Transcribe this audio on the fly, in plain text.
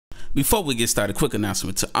Before we get started, quick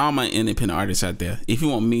announcement to all my independent artists out there. If you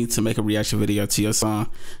want me to make a reaction video to your song,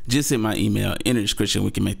 just hit my email in the description.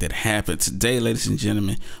 We can make that happen. Today, ladies and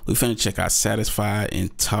gentlemen, we finna check out Satisfied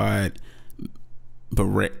and Todd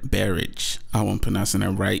Barriage. I hope I'm pronouncing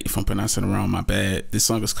that right. If I'm pronouncing it wrong, my bad. This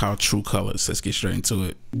song is called True Colors. Let's get straight into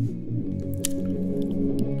it.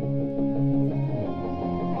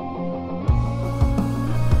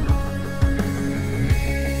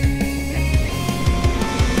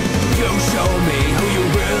 Show me who you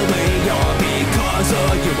really are. Because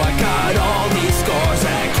of you I got all these scars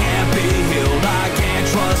that can't be healed. I can't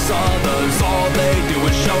trust others. All they do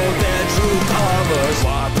is show their true colors.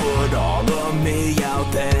 Why put all of me out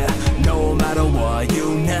there? No matter what,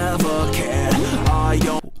 you never cared.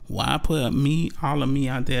 Why put all of me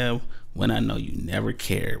out there when I know you never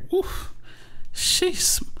cared? Woo.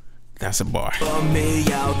 Sheesh. That's a bar.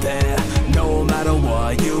 Me out there, no matter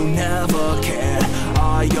what, you never cared.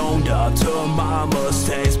 I owned up to my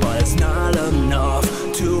mistakes, but it's not enough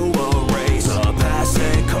to erase the past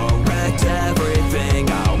and correct everything.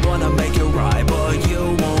 I wanna make it right, but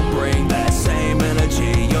you won't bring that same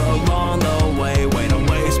energy along the way. Way to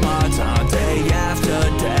waste my time day after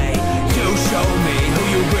day. You show me who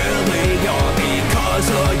you really are. Because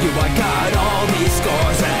of you I got all these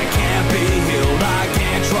scars that can't be healed. I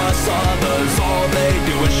can't trust others. All they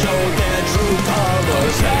do is show their true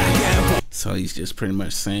colors. Back and forth. So he's just pretty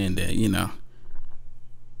much saying that, you know,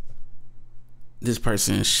 this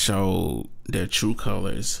person showed their true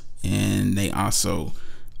colors and they also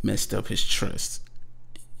messed up his trust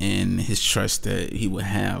and his trust that he would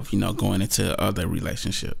have, you know, going into other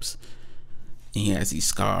relationships. And he has these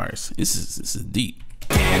scars. This is deep.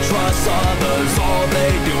 Can't trust others. All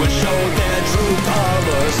they do is show their true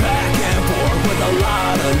colors. Back and forth with a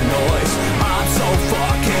lot of noise. I'm so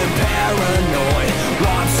fucking paranoid.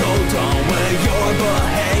 I'm so done with your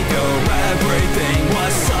behavior. Everything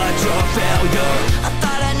was such a failure. I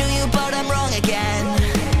thought I knew you, but I'm wrong again.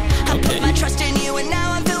 I put my trust in you and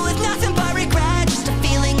now I'm filled with nothing but regret. Just a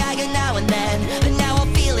feeling I get now and then, but now a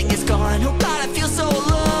feeling is gone. Oh God, I feel so alone.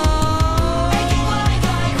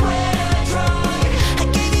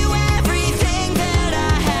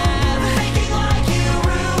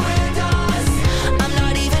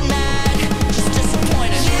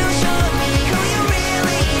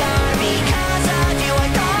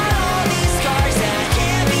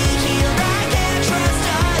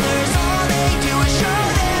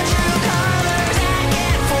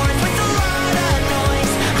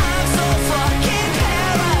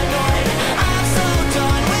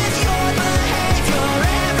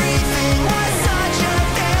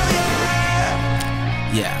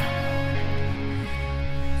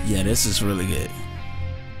 Yeah, this is really good.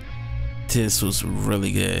 This was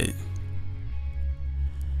really good.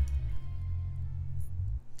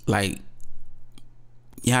 Like,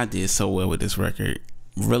 y'all did so well with this record.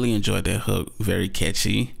 Really enjoyed that hook. Very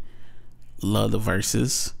catchy. Love the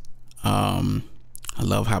verses. I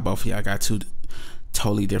love how both of y'all got two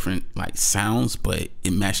totally different like sounds, but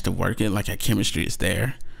it matched the working. Like, our chemistry is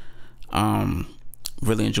there.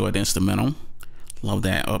 Really enjoyed the instrumental. Love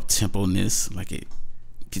that up-tempo-ness. Like, it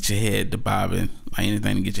get your head to bobbing, like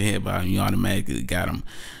anything to get your head bobbing, you automatically got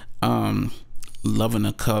them. Loving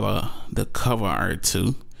the cover art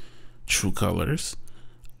too, True Colors.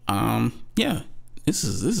 Yeah, this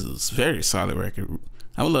is very solid record.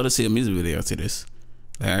 I would love to see a music video to this.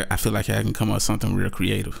 I feel like I can come up with something real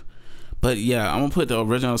creative. But yeah, I'm gonna put the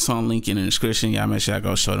original song link in the description. Y'all make sure I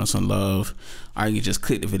go show them some love. Or you can just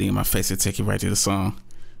click the video in my face and take you right to the song.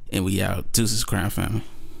 And we out. Deuces, Crown Family.